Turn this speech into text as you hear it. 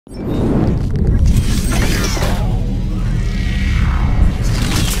Hello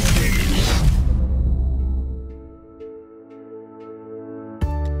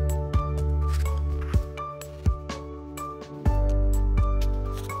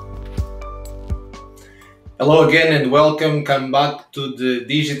again and welcome. Come back to the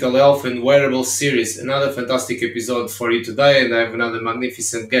Digital Health and Wearables series. Another fantastic episode for you today, and I have another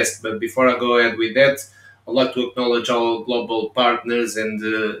magnificent guest. But before I go ahead with that, I'd like to acknowledge our global partners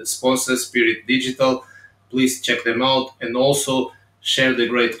and sponsors, Spirit Digital. Please check them out and also share the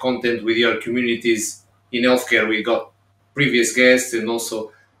great content with your communities in healthcare. We got previous guests and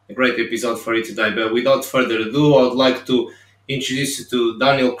also a great episode for you today. But without further ado, I would like to introduce you to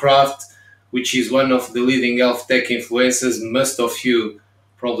Daniel Kraft, which is one of the leading health tech influencers. Most of you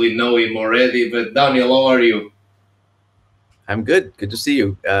probably know him already, but Daniel, how are you? I'm good. Good to see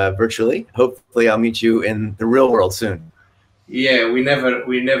you virtually. Hopefully I'll meet you in the real world soon. Yeah, we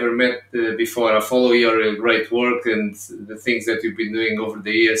never met before. I follow your great work and the things that you've been doing over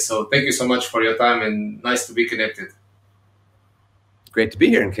the years. So thank you so much for your time and nice to be connected. Great to be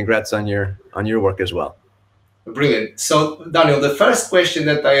here and congrats on your work as well. Brilliant. So, Daniel, the first question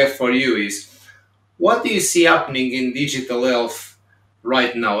that I have for you is, what do you see happening in digital health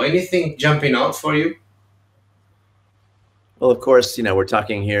right now? Anything jumping out for you? Well, of course, we're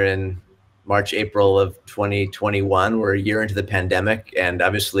talking here in March, April of 2021. We're a year into the pandemic, and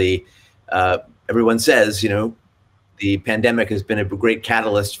obviously, everyone says, the pandemic has been a great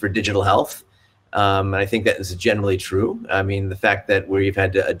catalyst for digital health. And I think that is generally true. I mean, the fact that we've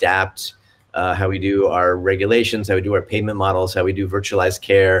had to adapt how we do our regulations, how we do our payment models, how we do virtualized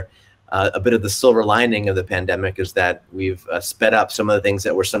care. A bit of the silver lining of the pandemic is that we've sped up some of the things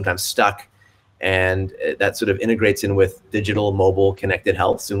that were sometimes stuck, and that sort of integrates in with digital, mobile, connected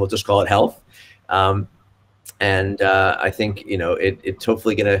health. Soon we'll just call it health. I think it's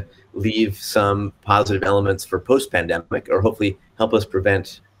hopefully going to leave some positive elements for post-pandemic, or hopefully help us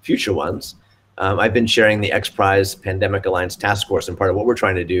prevent future ones. I've been sharing the XPRIZE Pandemic Alliance Task Force, and part of what we're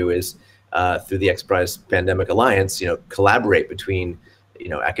trying to do is through the XPRIZE Pandemic Alliance, collaborate between,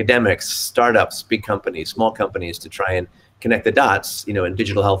 academics, startups, big companies, small companies to try and connect the dots, in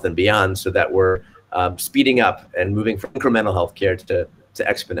digital health and beyond, so that we're speeding up and moving from incremental healthcare to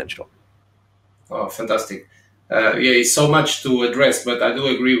exponential. Oh, fantastic. Yeah, it's so much to address, but I do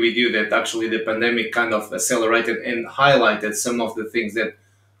agree with you that actually the pandemic kind of accelerated and highlighted some of the things that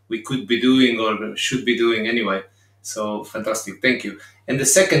we could be doing or should be doing anyway. So fantastic, thank you. And the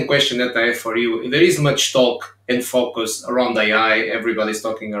second question that I have for you, there is much talk and focus around AI. Everybody's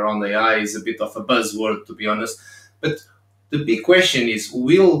talking around AI. Is a bit of a buzzword, to be honest. But the big question is,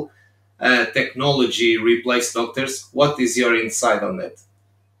 will technology replace doctors? What is your insight on that?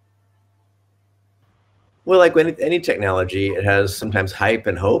 Well, like any technology, it has sometimes hype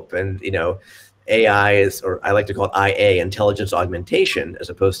and hope, and AI is, or I like to call it IA, Intelligence Augmentation, as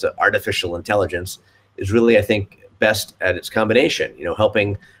opposed to artificial intelligence, is really, I think, best at its combination,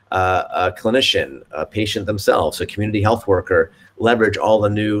 helping a clinician, a patient themselves, a community health worker, leverage all the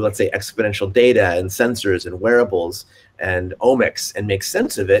new, let's say, exponential data and sensors and wearables and omics and make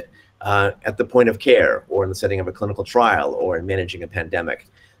sense of it at the point of care, or in the setting of a clinical trial, or in managing a pandemic.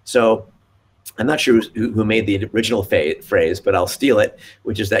 So I'm not sure who made the original phrase, but I'll steal it,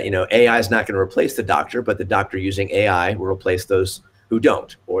 which is that, AI is not going to replace the doctor, but the doctor using AI will replace those who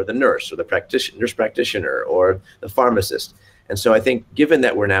don't, or the nurse, or the nurse practitioner, or the pharmacist. And so I think, given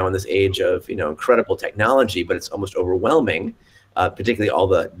that we're now in this age of incredible technology, but it's almost overwhelming, particularly all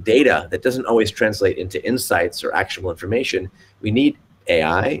the data that doesn't always translate into insights or actual information, we need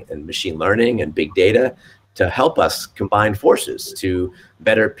AI and machine learning and big data to help us combine forces to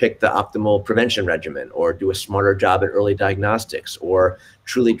better pick the optimal prevention regimen, or do a smarter job at early diagnostics, or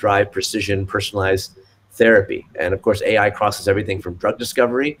truly drive precision, personalized therapy. And of course, AI crosses everything from drug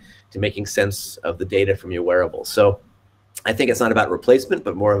discovery to making sense of the data from your wearables. So I think it's not about replacement,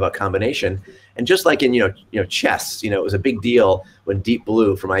 but more of a combination. And just like in chess, it was a big deal when Deep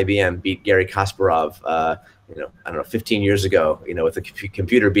Blue from IBM beat Garry Kasparov, I don't know, 15 years ago, with a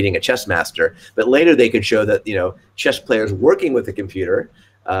computer beating a chess master. But later they could show that chess players working with the computer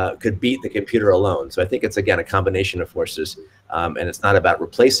could beat the computer alone. So I think it's, again, a combination of forces, and it's not about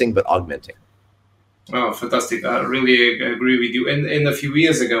replacing but augmenting. Oh, fantastic! I really agree with you. And a few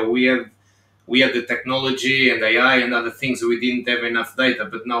years ago, we had the technology and AI and other things. We didn't have enough data,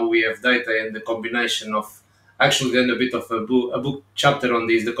 but now we have data, and the combination of, actually done a bit of a book chapter on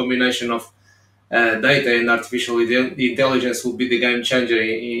this. The combination of data and artificial intelligence will be the game changer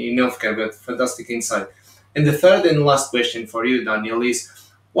in healthcare. But fantastic insight. And the third and last question for you, Daniel, is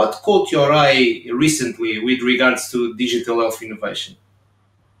what caught your eye recently with regards to digital health innovation?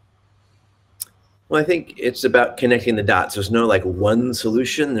 Well, I think it's about connecting the dots. There's no like one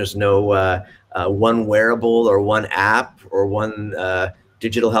solution. There's no one wearable or one app or one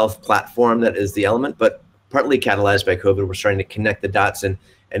digital health platform that is the element, but partly catalyzed by COVID, we're starting to connect the dots and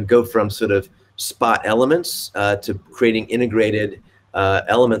go from sort of spot elements to creating integrated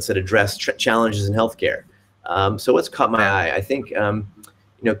elements that address challenges in healthcare. So what's caught my eye? I think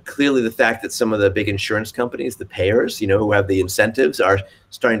clearly the fact that some of the big insurance companies, the payers, who have the incentives, are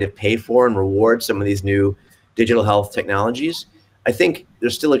starting to pay for and reward some of these new digital health technologies. I think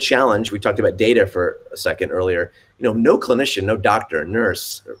there's still a challenge. We talked about data for a second earlier. No clinician, no doctor,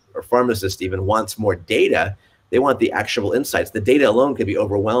 nurse, or pharmacist even wants more data. They want the actual insights. The data alone could be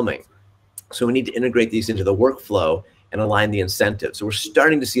overwhelming. So we need to integrate these into the workflow and align the incentives. So we're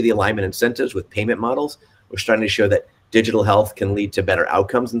starting to see the alignment incentives with payment models. We're starting to show that digital health can lead to better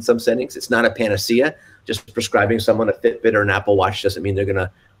outcomes in some settings. It's not a panacea. Just prescribing someone a Fitbit or an Apple Watch doesn't mean they're going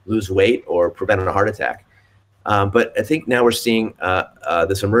to lose weight or prevent a heart attack. But I think now we're seeing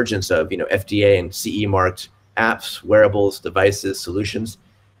this emergence of FDA and CE marked apps, wearables, devices, solutions.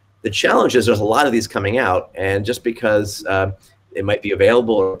 The challenge is there's a lot of these coming out, and just because it might be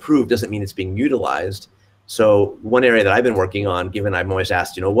available or approved doesn't mean it's being utilized. So one area that I've been working on, given I'm always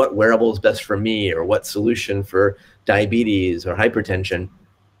asked, what wearable is best for me, or what solution for diabetes or hypertension,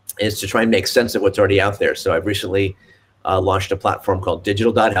 is to try and make sense of what's already out there. So I've recently launched a platform called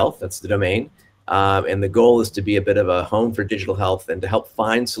Digital.Health. That's the domain. And the goal is to be a bit of a home for digital health and to help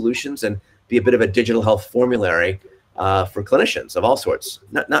find solutions and be a bit of a digital health formulary for clinicians of all sorts,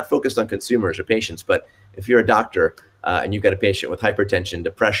 not focused on consumers or patients, but if you're a doctor and you've got a patient with hypertension,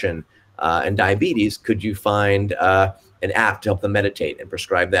 depression, and diabetes, could you find an app to help them meditate and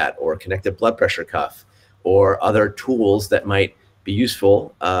prescribe that, or a connected blood pressure cuff, or other tools that might be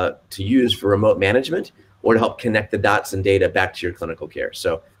useful to use for remote management, or to help connect the dots and data back to your clinical care.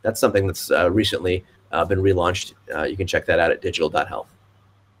 So that's something that's recently been relaunched. You can check that out at digital.health.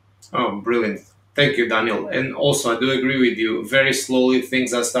 Oh, brilliant. Thank you, Daniel. And also, I do agree with you. Very slowly,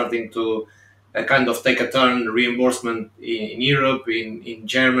 things are starting to kind of take a turn. Reimbursement in Europe, in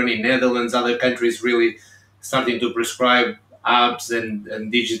Germany, Netherlands, other countries really starting to prescribe apps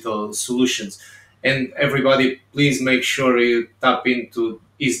and digital solutions. And everybody, please make sure you tap into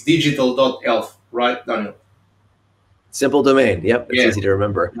is Digital.Health, right, Daniel? Simple domain. Yep, it's easy to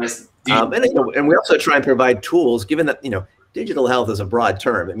remember. Nice. And we also try and provide tools, given that digital health is a broad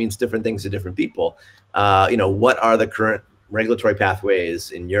term. It means different things to different people. What are the current regulatory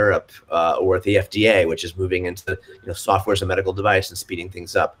pathways in Europe or at the FDA, which is moving into software as a medical device and speeding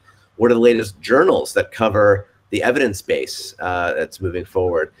things up? What are the latest journals that cover the evidence base that's moving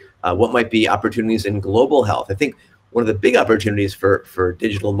forward? What might be opportunities in global health? I think one of the big opportunities for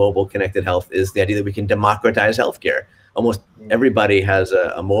digital mobile connected health is the idea that we can democratize healthcare. Almost everybody has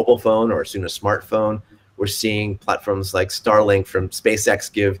a mobile phone or soon a smartphone. We're seeing platforms like Starlink from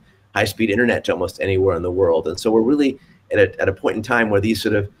SpaceX give high-speed internet to almost anywhere in the world. And so we're really at a point in time where these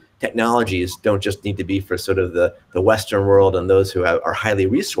sort of technologies don't just need to be for sort of the Western world and those who are highly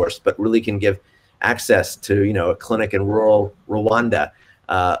resourced, but really can give access to a clinic in rural Rwanda,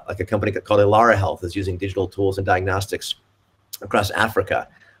 like a company called Elara Health is using digital tools and diagnostics across Africa,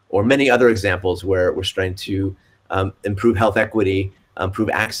 or many other examples where we're trying to improve health equity, improve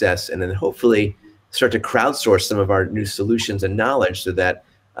access, and then hopefully start to crowdsource some of our new solutions and knowledge so that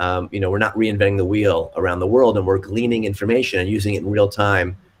we're not reinventing the wheel around the world, and we're gleaning information and using it in real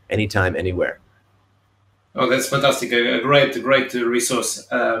time, anytime, anywhere. Oh, that's fantastic. A great resource.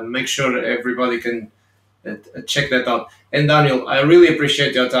 Make sure everybody can check that out. And Daniel, I really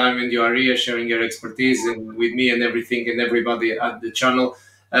appreciate your time and your area, sharing your expertise and with me and everything and everybody at the channel.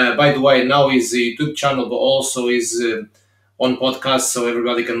 By the way, now is the YouTube channel, but also is on podcast, so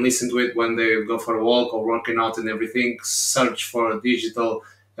everybody can listen to it when they go for a walk or working out and everything. Search for Digital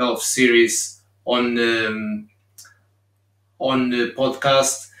Health series on the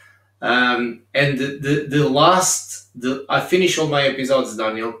podcast. And I finish all my episodes,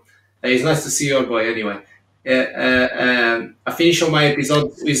 Daniel. It's nice to see your boy anyway. I finish all my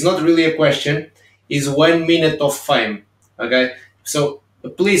episodes. It's not really a question. It's 1 minute of fame. Okay, so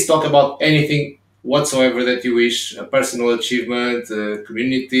please talk about anything whatsoever that you wish, a personal achievement,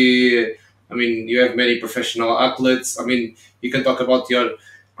 community. I mean, you have many professional athletes. I mean, you can talk about your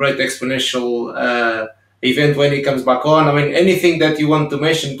great Exponential event when it comes back on. I mean, anything that you want to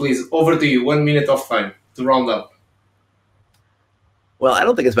mention, please, over to you. 1 minute of fame to round up. Well, I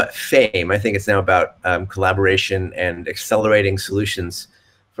don't think it's about fame. I think it's now about collaboration and accelerating solutions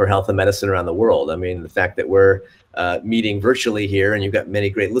for health and medicine around the world. I mean, the fact that we're meeting virtually here, and you've got many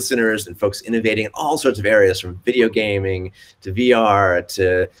great listeners and folks innovating in all sorts of areas, from video gaming to VR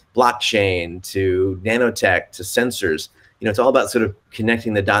to blockchain to nanotech to sensors. You know, it's all about sort of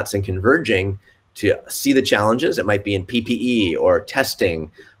connecting the dots and converging to see the challenges. It might be in PPE or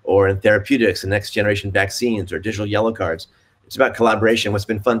testing or in therapeutics and next generation vaccines or digital yellow cards. It's about collaboration. What's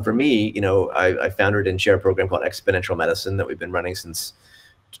been fun for me, you know, I founded and chair a program called Exponential Medicine that we've been running since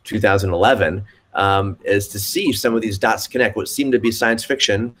 2011, is to see some of these dots connect. What seemed to be science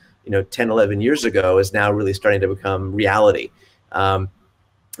fiction, you know, 10, 11 years ago is now really starting to become reality. And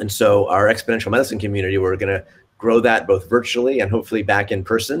so our exponential medicine community, we're going to grow that both virtually and hopefully back in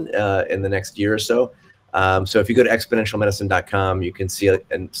person in the next year or so. So if you go to exponentialmedicine.com, you can see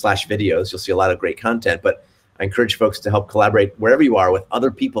 /videos, you'll see a lot of great content. But I encourage folks to help collaborate wherever you are with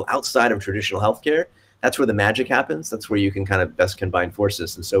other people outside of traditional healthcare. That's where the magic happens. That's where you can kind of best combine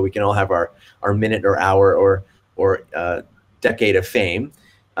forces. And so we can all have our minute or hour or decade of fame.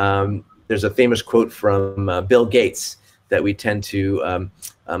 There's a famous quote from Bill Gates that we tend to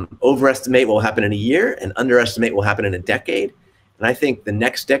overestimate what will happen in a year and underestimate what will happen in a decade. And I think the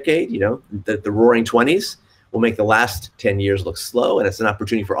next decade, you know, the roaring 20s will make the last 10 years look slow. And it's an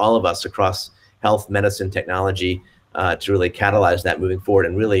opportunity for all of us across health, medicine, technology to really catalyze that moving forward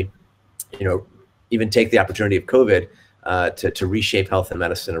and really, you know, even take the opportunity of COVID to reshape health and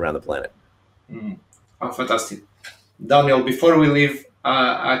medicine around the planet. Oh, fantastic. Daniel, before we leave,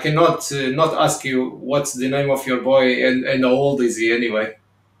 I cannot not ask you what's the name of your boy and how old is he anyway?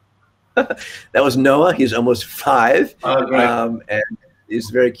 That was Noah. He's almost 5. And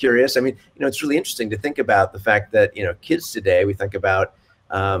he's very curious. I mean, you know, it's really interesting to think about the fact that, you know, kids today, we think about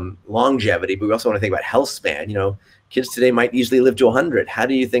longevity, but we also want to think about health span. You know, kids today might easily live to 100. How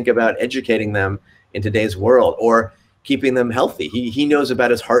do you think about educating them in today's world or keeping them healthy? He knows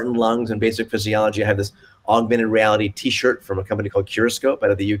about his heart and lungs and basic physiology. I have this augmented reality t-shirt from a company called Curoscope out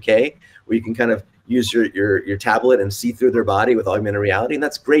of the UK, where you can kind of use your tablet and see through their body with augmented reality. And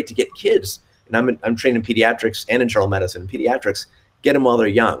that's great to get kids. And I'm trained in pediatrics and internal medicine. Pediatrics, get them while they're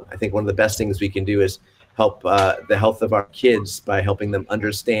young. I think one of the best things we can do is help the health of our kids by helping them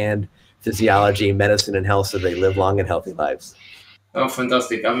understand physiology, medicine, and health so they live long and healthy lives. Oh,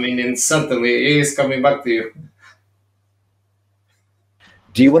 fantastic. I mean, and certainly he is coming back to you.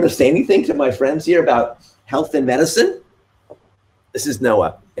 Do you want to say anything to my friends here about health and medicine? This is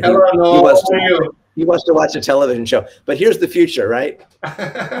Noah. Hello, Noah. How are you? He wants to watch a television show. But here's the future, right?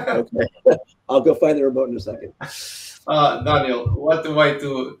 Okay. I'll go find the remote in a second. Daniel, what a way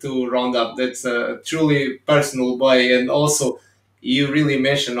to round up. That's a truly personal way. And also, you really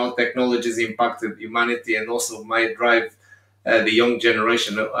mentioned how technologies impacted humanity and also might drive the young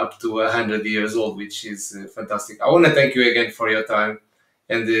generation up to 100 years old, which is fantastic. I want to thank you again for your time.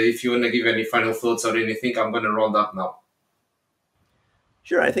 And if you want to give any final thoughts or anything, I'm going to round up now.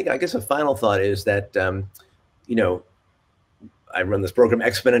 Sure. I guess a final thought is that, you know, I run this program,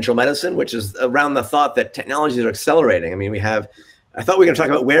 Exponential Medicine, which is around the thought that technologies are accelerating. I mean, I thought we were going to talk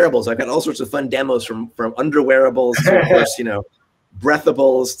about wearables. I've got all sorts of fun demos from under wearables to, of course, you know,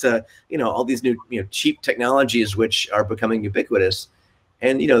 breathables to, you know, all these new, you know, cheap technologies, which are becoming ubiquitous.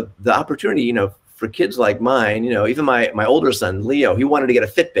 And, you know, the opportunity, you know, for kids like mine, you know, even my older son, Leo, he wanted to get a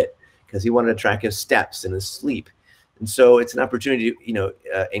Fitbit because he wanted to track his steps and his sleep. And so it's an opportunity to, you know,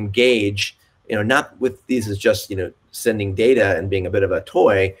 engage, you know, not with these as just, you know, sending data and being a bit of a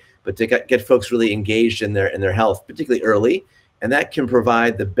toy, but to get folks really engaged in their health, particularly early. And that can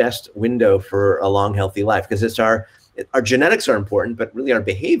provide the best window for a long, healthy life, because it's our genetics are important, but really our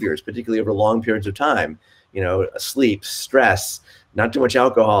behaviors, particularly over long periods of time, you know, sleep, stress, not too much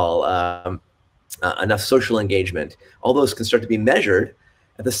alcohol, enough social engagement, all those can start to be measured.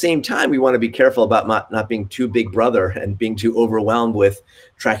 At the same time, we want to be careful about not being too big brother and being too overwhelmed with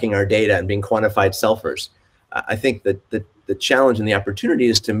tracking our data and being quantified selfers. I think that the challenge and the opportunity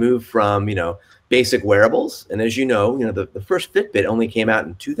is to move from, you know, basic wearables. And as you know, the first Fitbit only came out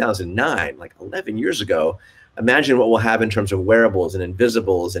in 2009, like 11 years ago. Imagine what we'll have in terms of wearables and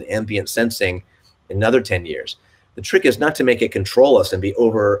invisibles and ambient sensing in another 10 years. The trick is not to make it control us and be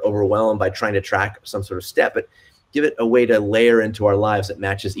overwhelmed by trying to track some sort of step, but give it a way to layer into our lives that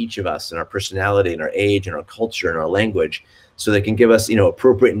matches each of us and our personality and our age and our culture and our language, so they can give us, you know,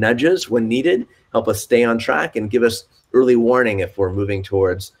 appropriate nudges when needed, help us stay on track, and give us early warning if we're moving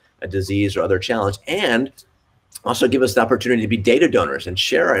towards a disease or other challenge, and also give us the opportunity to be data donors and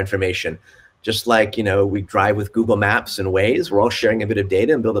share our information. Just like, you know, we drive with Google Maps and Waze, we're all sharing a bit of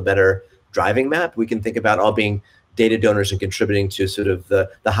data and build a better driving map. We can think about all being data donors and contributing to sort of the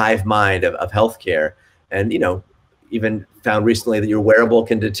hive mind of healthcare. And, you know, even found recently that your wearable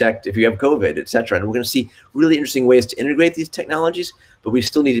can detect if you have COVID, et cetera. And we're going to see really interesting ways to integrate these technologies, but we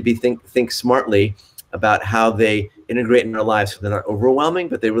still need to be think smartly about how they integrate in our lives so they're not overwhelming,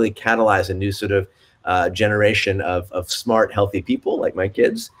 but they really catalyze a new sort of generation of smart, healthy people like my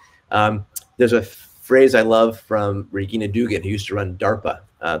kids. There's a phrase I love from Regina Dugan, who used to run DARPA,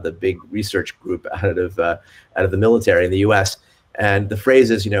 the big research group out of the military in the U.S. And the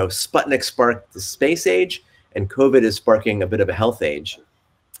phrase is, Sputnik sparked the space age, and COVID is sparking a bit of a health age.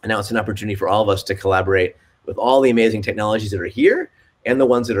 And now it's an opportunity for all of us to collaborate with all the amazing technologies that are here and the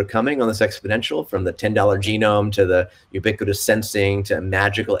ones that are coming on this exponential, from the $10 genome to the ubiquitous sensing to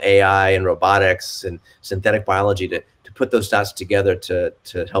magical AI and robotics and synthetic biology, to put those dots together to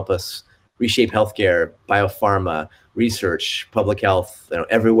help us reshape healthcare, biopharma, research, public health,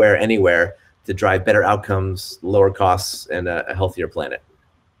 everywhere, anywhere, to drive better outcomes, lower costs, and a healthier planet.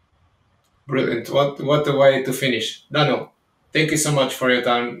 Brilliant. What a way to finish. Daniel, thank you so much for your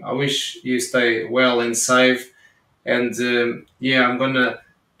time. I wish you stay well and safe. And I'm going to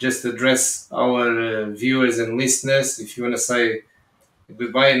just address our viewers and listeners. If you want to say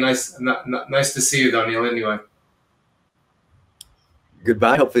goodbye, nice to see you, Daniel, anyway.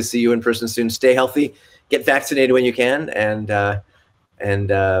 Goodbye. Hopefully see you in person soon. Stay healthy, get vaccinated when you can, and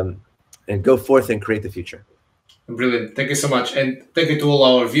go forth and create the future. Brilliant. Thank you so much. And thank you to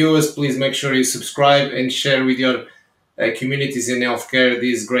all our viewers. Please make sure you subscribe and share with your communities in healthcare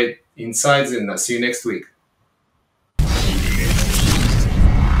these great insights, and I'll see you next week.